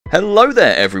Hello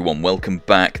there everyone, welcome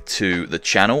back to the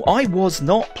channel. I was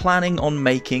not planning on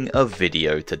making a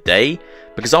video today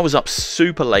because I was up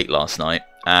super late last night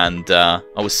and I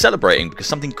was celebrating because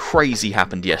something crazy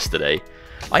happened yesterday.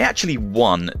 I actually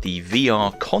won the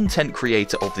VR Content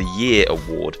Creator of the Year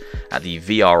award at the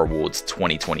VR Awards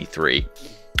 2023.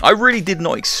 I really did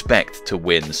not expect to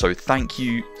win, so thank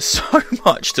you so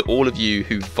much to all of you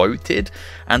who voted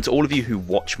and to all of you who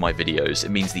watch my videos. It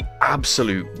means the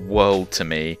absolute world to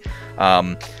me.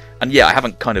 And yeah, I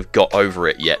haven't kind of got over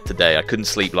it yet today. I couldn't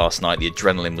sleep last night, the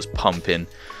adrenaline was pumping.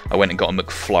 I went and got a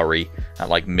McFlurry at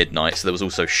like midnight, so there was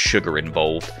also sugar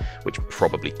involved, which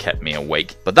probably kept me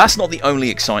awake. But that's not the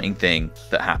only exciting thing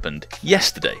that happened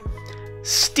yesterday.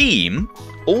 Steam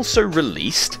also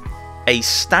released a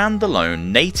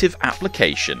standalone native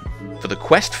application for the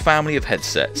Quest family of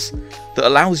headsets that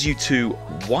allows you to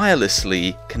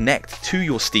wirelessly connect to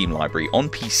your Steam library on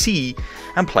PC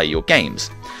and play your games.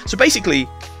 So basically,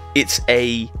 it's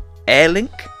a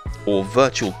Airlink or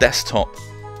virtual desktop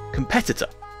competitor.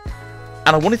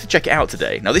 And I wanted to check it out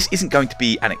today. Now, this isn't going to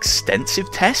be an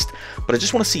extensive test, but I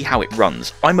just want to see how it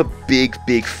runs. I'm a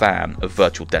big fan of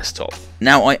virtual desktop.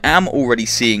 Now, I am already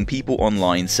seeing people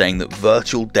online saying that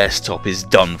virtual desktop is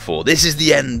done for. This is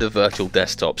the end of virtual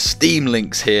desktop. Steam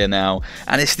Link's here now,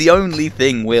 and it's the only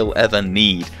thing we'll ever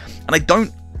need. And I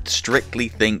don't strictly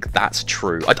think that's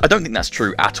true. I don't think that's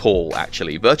true at all,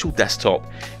 actually. Virtual desktop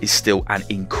is still an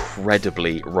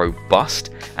incredibly robust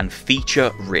and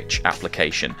feature-rich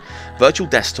application. Virtual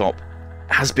desktop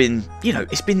has been,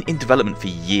 it's been in development for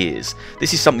years.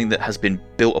 This is something that has been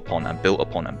built upon and built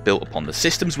upon and built upon. The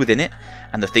systems within it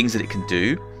and the things that it can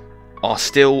do are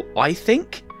still, I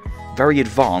think, very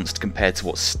advanced compared to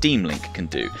what Steam Link can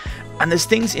do. And there's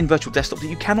things in Virtual Desktop that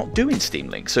you cannot do in Steam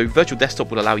Link. So Virtual Desktop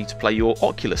will allow you to play your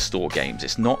Oculus Store games.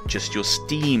 It's not just your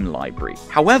Steam library.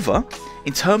 However,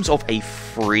 in terms of a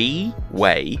free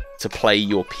way to play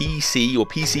your PC or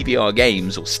PCVR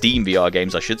games, or Steam VR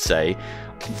games I should say,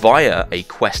 via a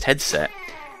Quest headset,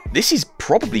 this is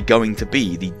probably going to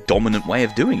be the dominant way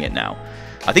of doing it now.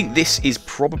 I think this is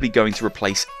probably going to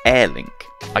replace Airlink.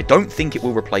 I don't think it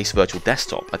will replace Virtual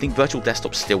Desktop. I think Virtual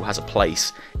Desktop still has a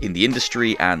place in the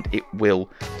industry and it will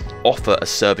offer a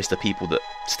service to people that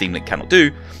Steam Link cannot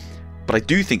do. But I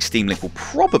do think Steam Link will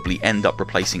probably end up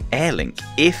replacing Airlink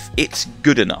if it's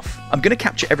good enough. I'm going to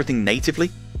capture everything natively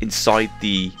inside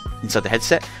the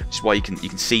headset, which is why you can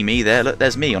see me there. Look,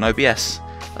 there's me on OBS.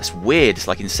 That's weird, it's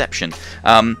like Inception.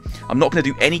 I'm not going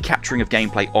to do any capturing of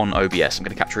gameplay on OBS. I'm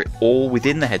going to capture it all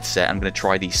within the headset. I'm going to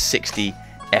try the 60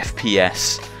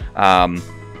 FPS,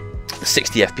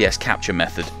 capture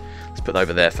method. Let's put that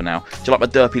over there for now. Do you like my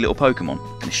derpy little Pokemon?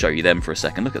 I'm going to show you them for a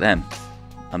second. Look at them.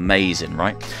 Amazing,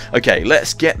 right? Okay,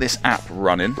 let's get this app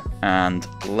running and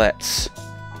let's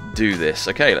do this.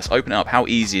 Okay, let's open it up. How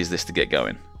easy is this to get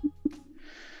going?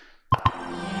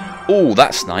 Oh,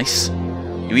 that's nice.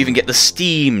 You even get the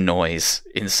Steam noise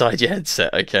inside your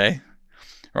headset, okay?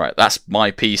 Right, that's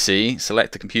my PC.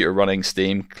 Select the computer running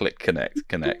Steam. Click connect.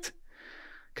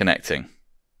 Connecting.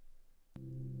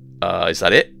 Is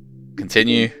that it?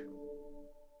 Continue.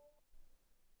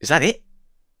 Is that it?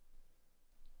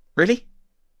 Really?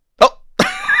 Oh!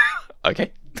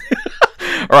 Okay.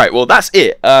 Alright, well that's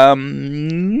it.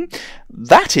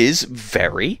 That is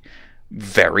very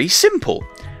simple.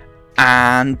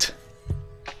 And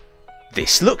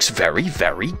this looks very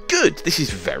good. This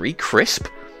is very crisp.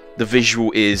 The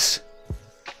visual is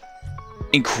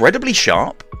incredibly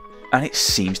sharp, and it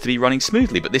seems to be running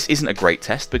smoothly. But this isn't a great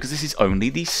test because this is only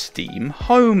the Steam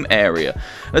home area.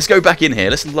 Let's go back in here.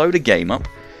 Let's load a game up.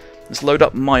 Let's load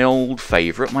up my old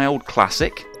favourite, my old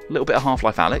classic. A little bit of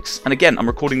Half-Life Alyx. And again, I'm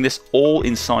recording this all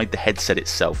inside the headset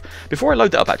itself. Before I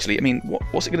load that up, actually, I mean,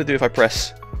 what's it going to do if I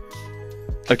press...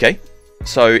 Okay.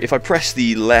 So if I press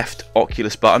the left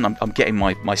Oculus button, I'm getting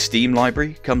my Steam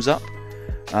library comes up.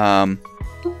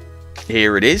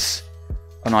 Here it is,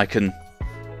 and I can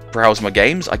browse my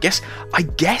games. I guess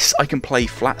I can play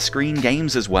flat screen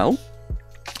games as well.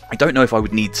 I don't know if I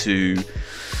would need to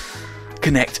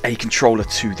connect a controller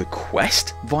to the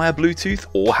Quest via Bluetooth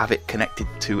or have it connected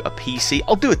to a PC.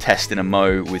 I'll do a test in a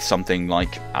mo with something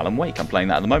like Alan Wake. I'm playing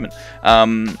that at the moment.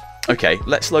 Okay,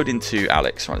 let's load into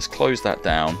Alyx. Right, let's close that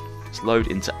down. Let's load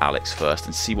into Alyx first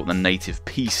and see what the native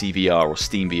PCVR or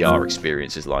Steam VR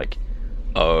experience is like.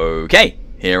 Okay,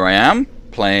 here I am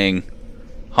playing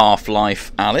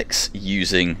Half-Life Alyx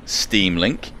using Steam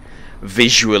Link.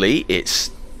 Visually,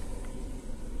 it's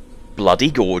bloody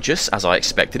gorgeous, as I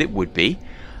expected it would be.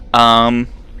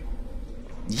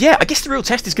 Yeah, I guess the real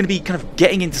test is going to be kind of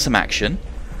getting into some action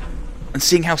and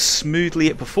seeing how smoothly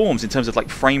it performs in terms of like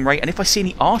frame rate, and if I see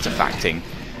any artifacting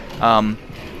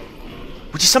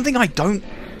which is something I don't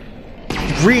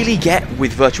really get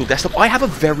with virtual desktop. I have a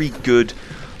very good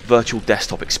virtual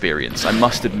desktop experience, I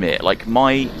must admit. Like,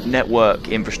 my network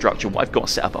infrastructure, what I've got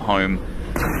set up at home,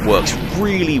 works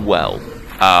really well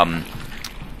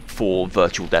for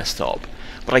virtual desktop,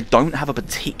 but I don't have a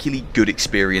particularly good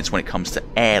experience when it comes to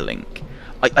Airlink.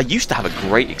 I used to have a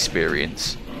great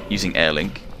experience using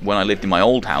Airlink when I lived in my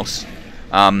old house,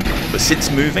 but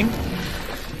since moving,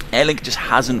 Airlink just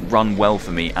hasn't run well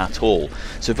for me at all.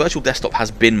 So virtual desktop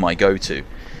has been my go-to.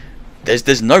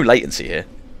 There's no latency here.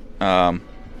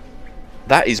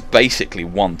 That is basically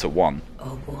 1-to-1.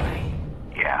 Oh boy.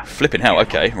 Yeah. Flipping hell.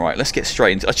 Okay, right. Let's get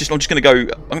straight into. I'm just gonna go.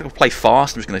 I'm gonna play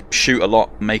fast. I'm just gonna shoot a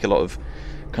lot, make a lot of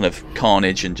kind of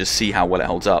carnage, and just see how well it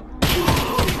holds up.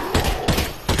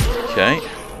 Okay.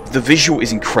 The visual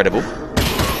is incredible.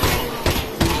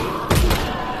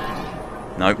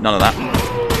 No, none of that.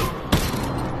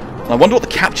 I wonder what the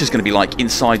capture is going to be like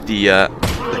inside the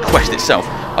quest itself.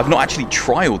 I've not actually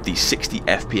trialed the 60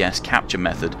 FPS capture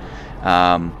method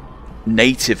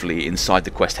natively inside the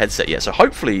Quest headset yet, so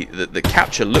hopefully the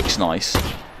capture looks nice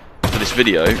for this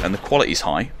video and the quality's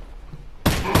high.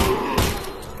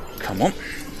 Come on.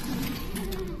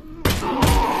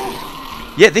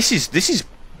 Yeah, this is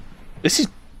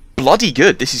bloody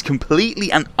good. This is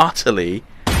completely and utterly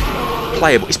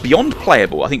playable. It's beyond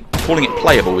playable. I think calling it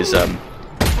playable is a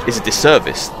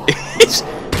disservice. It's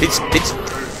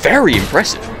very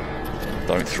impressive.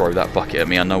 Don't throw that bucket at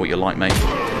me. I know what you're like, mate.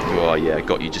 You are, yeah.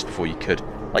 Got you just before you could.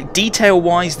 Like,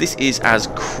 detail-wise, this is as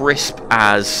crisp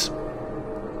as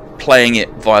playing it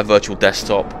via virtual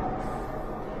desktop.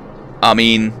 I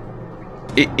mean,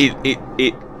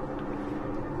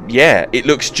 yeah, it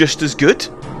looks just as good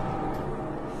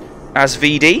as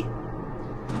VD.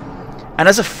 And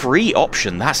as a free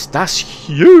option, that's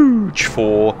huge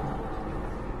for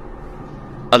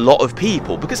a lot of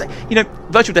people, because, you know,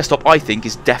 virtual desktop, I think,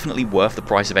 is definitely worth the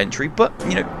price of entry, but,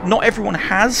 you know, not everyone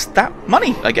has that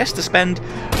money, I guess, to spend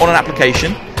on an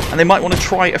application, and they might want to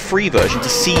try a free version to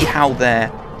see how their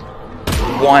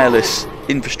wireless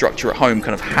infrastructure at home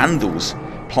kind of handles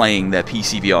playing their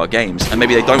PCVR games, and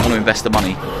maybe they don't want to invest the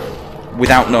money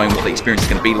without knowing what the experience is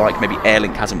going to be like. Maybe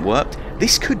Airlink hasn't worked.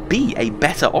 This could be a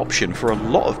better option for a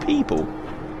lot of people.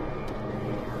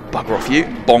 Bugger off you.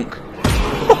 Bonk.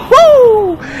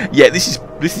 Yeah, this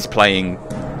is playing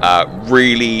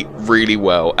really, really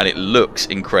well, and it looks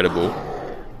incredible.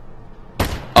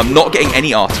 I'm not getting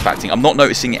any artifacting. I'm not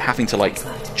noticing it having to, like,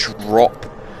 drop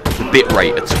the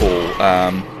bitrate at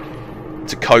all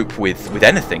to cope with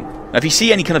anything. Now, if you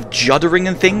see any kind of juddering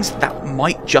and things, that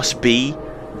might just be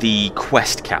the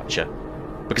quest capture.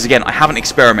 Because, again, I haven't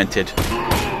experimented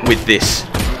with this.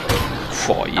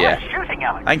 Oh, yeah.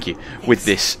 Thank you. With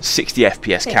this 60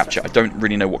 FPS capture, I don't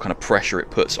really know what kind of pressure it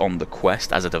puts on the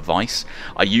Quest as a device.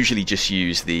 I usually just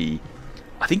use the,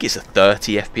 I think it's a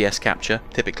 30 FPS capture,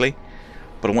 typically.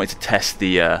 But I wanted to test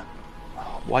the,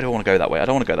 why do I want to go that way? I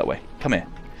don't want to go that way. Come here.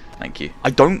 Thank you. I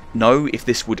don't know if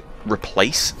this would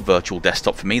replace virtual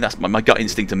desktop for me. That's my gut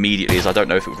instinct immediately is I don't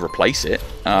know if it would replace it.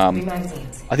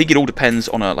 I think it all depends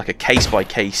on a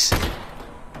case-by-case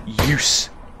use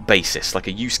basis, like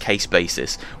a use case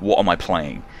basis. What am I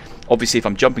playing? Obviously, if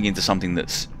I'm jumping into something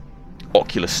that's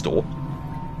Oculus Store,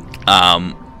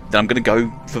 then I'm going to go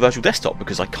for virtual desktop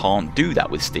because I can't do that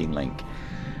with Steam Link.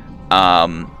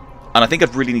 And I think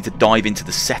I'd really need to dive into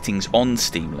the settings on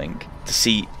Steam Link to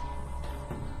see,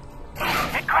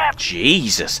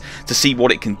 Jesus, to see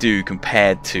what it can do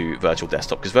compared to virtual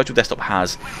desktop, because virtual desktop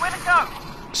has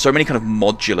so many kind of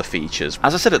modular features.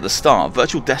 As I said at the start,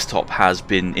 virtual desktop has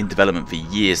been in development for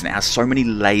years, and it has so many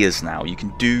layers now. You can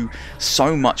do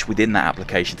so much within that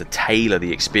application to tailor the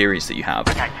experience that you have.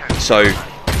 So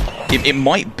it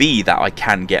might be that I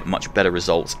can get much better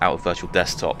results out of virtual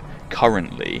desktop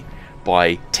currently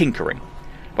by tinkering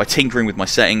with my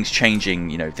settings, changing,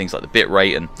 you know, things like the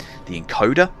bitrate and the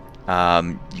encoder.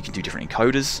 You can do different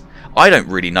encoders. I don't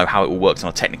really know how it all works on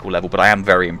a technical level, but I am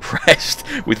very impressed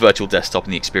with virtual desktop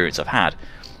and the experience I've had.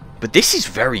 But this is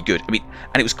very good. I mean,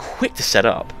 and it was quick to set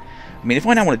up. I mean, if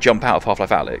I now want to jump out of Half-Life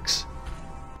Alyx,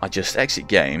 I just exit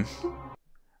game. And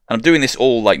I'm doing this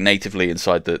all, like, natively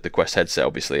inside the Quest headset,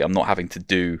 obviously. I'm not having to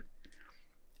do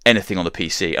anything on the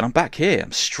PC. And I'm back here.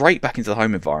 I'm straight back into the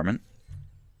home environment.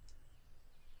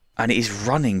 And it is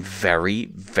running very,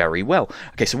 very well.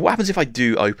 Okay, so what happens if I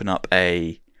do open up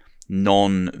a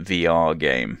non-VR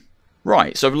game?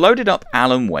 Right, so I've loaded up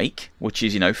Alan Wake, which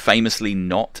is, you know, famously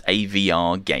not a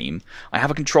VR game. I have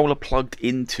a controller plugged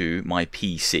into my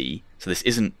PC, so this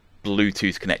isn't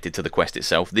Bluetooth connected to the Quest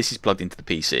itself. This is plugged into the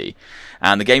PC,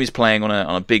 and the game is playing on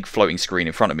a big floating screen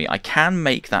in front of me. I can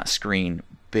make that screen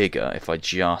bigger if I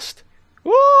just...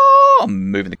 Whoa!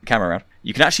 I'm moving the camera around.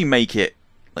 You can actually make it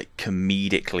like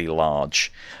comedically large,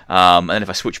 and then if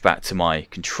I switch back to my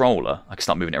controller, I can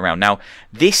start moving it around. Now,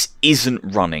 this isn't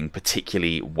running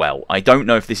particularly well. I don't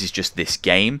know if this is just this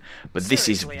game, but this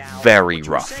is very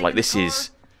rough. Like, this is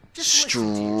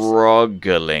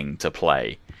struggling to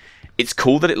play. It's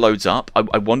cool that it loads up.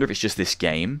 I wonder if it's just this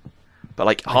game. But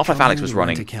like Half-Life Alyx was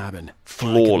running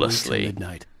flawlessly,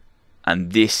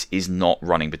 and this is not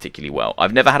running particularly well.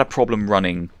 I've never had a problem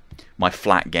running my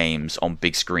flat games on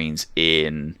big screens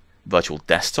in virtual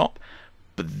desktop,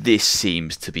 but this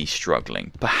seems to be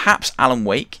struggling. Perhaps Alan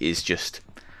Wake is just,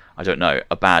 I don't know,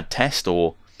 a bad test,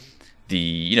 or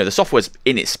the software's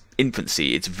in its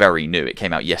infancy. It's very new. It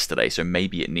came out yesterday, so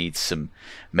maybe it needs some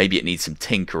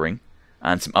tinkering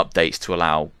and some updates to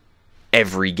allow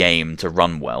every game to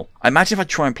run well. I imagine if I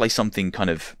try and play something kind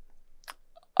of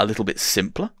a little bit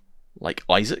simpler, like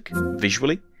Isaac,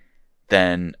 visually,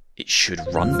 then it should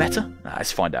run better.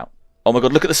 Let's find out. Oh my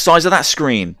god, look at the size of that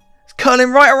screen. It's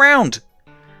curling right around.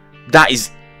 That is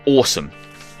awesome.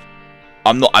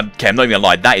 I'm not even gonna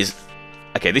lie. That is...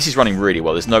 Okay, this is running really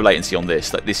well. There's no latency on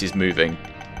this. Like, this is moving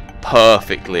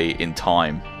perfectly in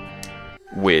time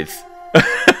with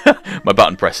my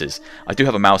button presses. I do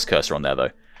have a mouse cursor on there though.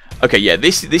 Okay, yeah,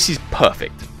 this is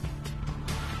perfect.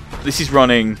 This is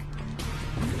running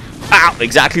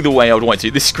exactly the way I would want it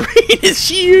to. This screen is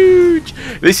huge.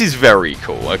 This is very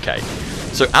cool. Okay,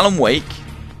 so Alan Wake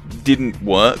didn't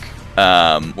work.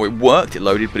 Or it worked, it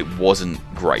loaded, but it wasn't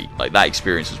great. Like, that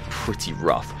experience was pretty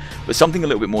rough. But something a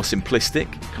little bit more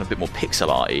simplistic, kind of a bit more pixel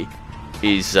arty,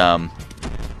 is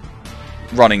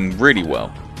running really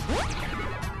well.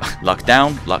 Luck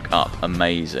down, luck up.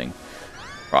 Amazing.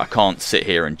 Right, I can't sit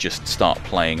here and just start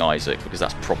playing Isaac because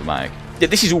that's problematic. Yeah,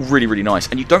 this is all really, really nice,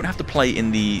 and you don't have to play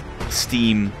in the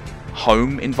Steam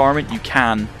home environment. You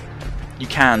can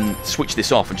switch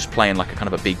this off and just play in like a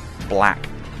kind of a big black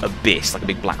abyss, like a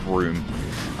big black room,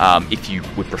 if you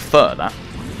would prefer that.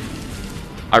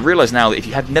 I realise now that if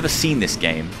you have never seen this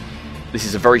game, this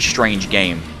is a very strange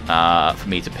game for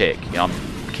me to pick. You know, I'm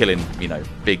killing,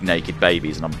 big naked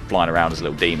babies, and I'm flying around as a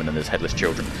little demon, and there's headless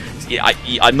children. Yeah,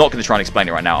 I'm not going to try and explain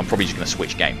it right now. I'm probably just going to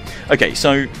switch game. Okay,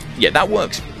 so yeah, that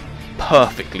works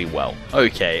perfectly well.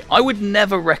 Okay, I would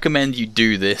never recommend you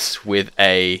do this with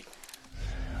a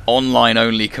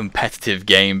online-only competitive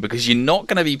game, because you're not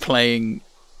going to be playing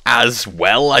as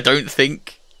well, I don't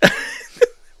think,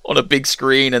 on a big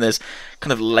screen, and there's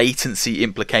kind of latency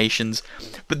implications.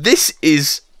 But this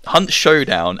is Hunt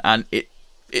Showdown, and it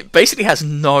basically has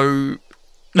no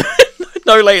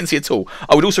no latency at all.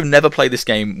 I would also never play this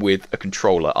game with a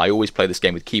controller. I always play this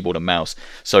game with keyboard and mouse,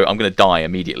 so I'm going to die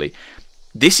immediately.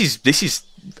 This is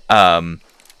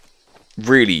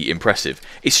really impressive.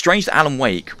 It's strange that Alan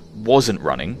Wake wasn't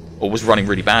running, or was running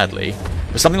really badly,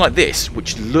 but something like this,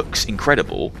 which looks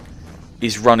incredible,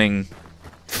 is running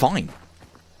fine.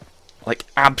 Like,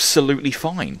 absolutely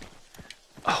fine.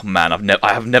 Oh man,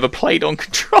 I have never played on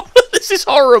controller. This is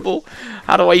horrible.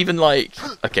 How do I even, like...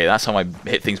 Okay, that's how I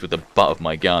hit things with the butt of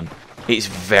my gun. It's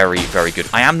very, very good.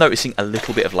 I am noticing a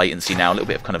little bit of latency now, a little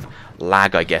bit of kind of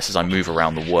lag, I guess, as I move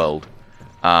around the world.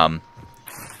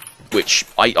 Which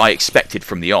I expected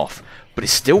from the off. But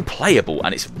it's still playable,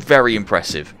 and it's very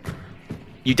impressive.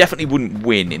 You definitely wouldn't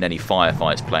win in any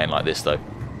firefights playing like this, though.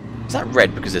 Is that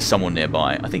red because there's someone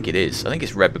nearby? I think it is. I think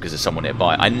it's red because there's someone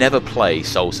nearby. I never play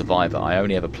Sole Survivor. I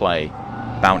only ever play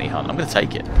Bounty Hunt. I'm going to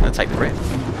take it. I'm going to take the red.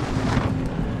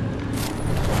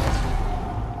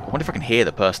 I wonder if I can hear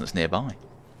the person that's nearby.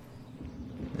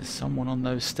 There's someone on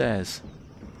those stairs.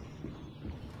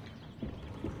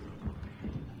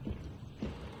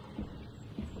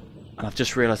 And I've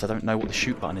just realised I don't know what the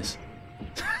shoot button is.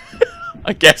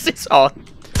 I guess it's on.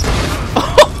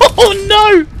 Oh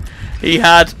no! He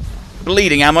had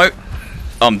bleeding ammo.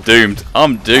 I'm doomed.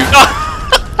 I'm doomed.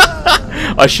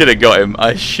 I should have got him.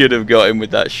 I should have got him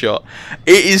with that shot.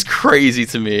 It is crazy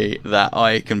to me that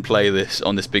I can play this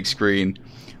on this big screen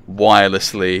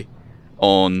wirelessly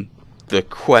on the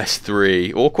Quest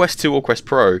 3 or Quest 2 or Quest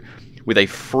Pro with a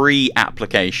free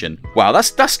application. Wow,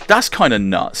 that's kind of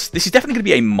nuts. This is definitely going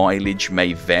to be a mileage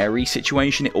may vary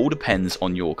situation. It all depends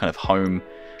on your kind of home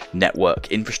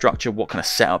network infrastructure, what kind of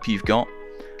setup you've got.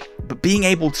 But being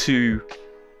able to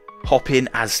hop in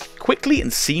as quickly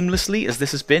and seamlessly as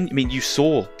this has been, I mean, you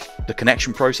saw the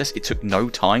connection process. It took no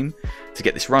time to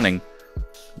get this running.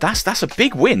 That's a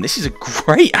big win. This is a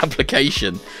great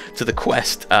application to the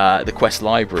Quest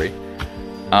library.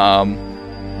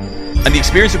 And the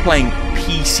experience of playing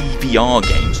PCVR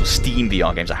games, or Steam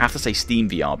VR games, I have to say Steam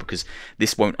VR because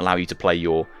this won't allow you to play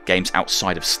your games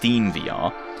outside of Steam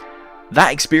VR,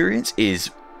 that experience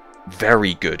is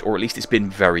very good, or at least it's been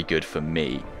very good for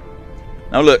me.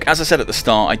 Now look, as I said at the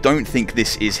start, I don't think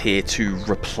this is here to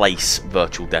replace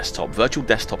Virtual Desktop. Virtual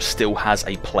Desktop still has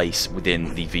a place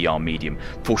within the VR medium.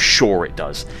 For sure it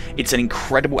does. It's an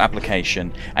incredible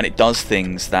application, and it does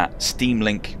things that Steam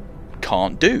Link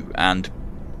can't do, and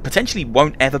potentially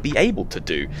won't ever be able to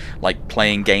do, like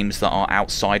playing games that are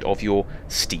outside of your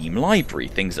Steam library,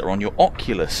 things that are on your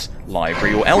Oculus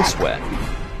library or elsewhere.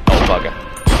 Oh, bugger.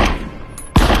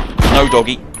 No,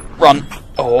 doggy. Run.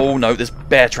 Oh, no, there's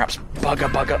bear traps. Bugger,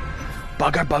 bugger.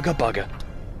 Bugger, bugger, bugger.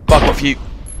 Bugger off you.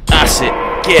 That's it.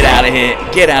 Get out of here.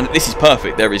 Get out of... This is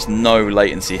perfect. There is no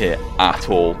latency here at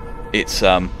all. It's,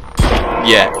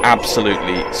 yeah,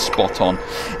 absolutely spot on.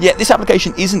 Yeah, this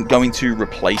application isn't going to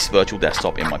replace Virtual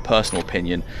Desktop in my personal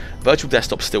opinion. Virtual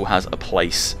Desktop still has a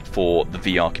place for the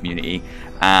VR community,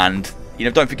 and you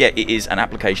know, don't forget, it is an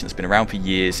application that's been around for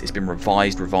years. It's been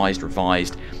revised.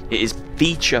 It is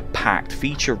feature-packed,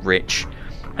 feature-rich,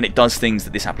 and it does things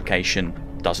that this application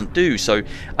doesn't do. So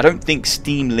I don't think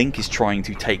Steam Link is trying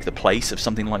to take the place of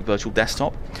something like Virtual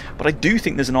Desktop, but I do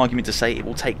think there's an argument to say it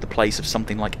will take the place of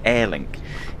something like AirLink.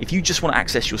 If you just want to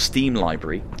access your Steam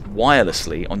library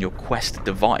wirelessly on your Quest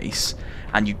device,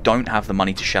 and you don't have the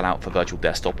money to shell out for Virtual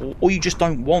Desktop, or you just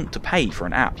don't want to pay for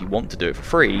an app, you want to do it for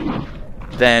free,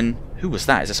 then... Who was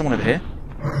that? Is there someone over here?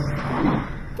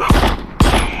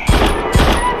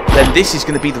 Then this is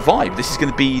going to be the vibe. This is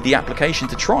going to be the application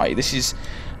to try. This is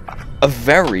a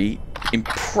very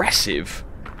impressive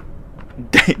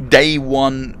day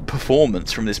one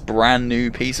performance from this brand new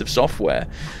piece of software.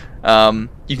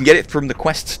 You can get it from the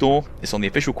Quest store. It's on the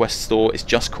official Quest store. It's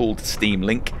just called Steam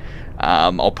Link.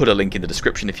 I'll put a link in the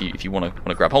description if you want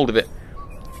to grab hold of it.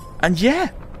 And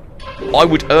yeah, I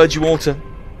would urge you all to...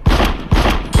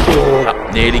 Oh,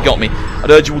 that nearly got me.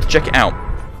 I'd urge you all to check it out.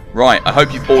 Right, I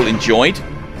hope you've all enjoyed.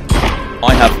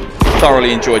 I have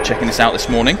thoroughly enjoyed checking this out this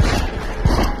morning.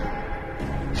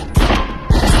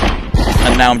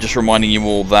 And now I'm just reminding you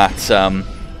all that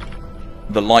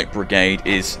the Light Brigade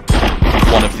is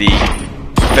one of the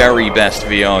very best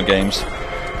VR games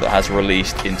that has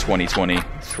released in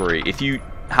 2023. If you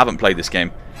haven't played this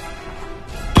game,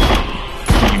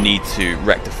 you need to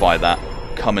rectify that.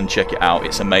 Come and check it out.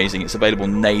 It's amazing. It's available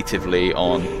natively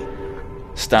on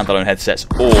standalone headsets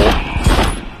or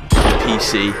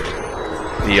PC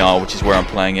VR, which is where I'm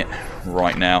playing it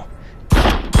right now.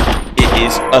 It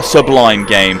is a sublime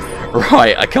game.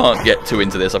 Right, I can't get too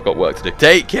into this. I've got work to do.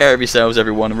 Take care of yourselves,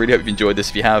 everyone. I really hope you've enjoyed this.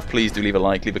 If you have, please do leave a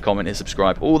like, leave a comment, hit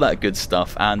subscribe, all that good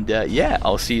stuff. And yeah,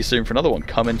 I'll see you soon for another one.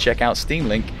 Come and check out Steam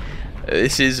Link.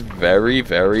 This is very,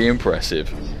 very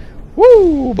impressive.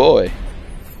 Woo, boy.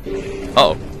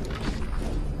 Uh oh.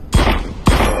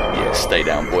 Yeah, stay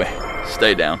down, boy.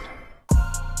 Stay down.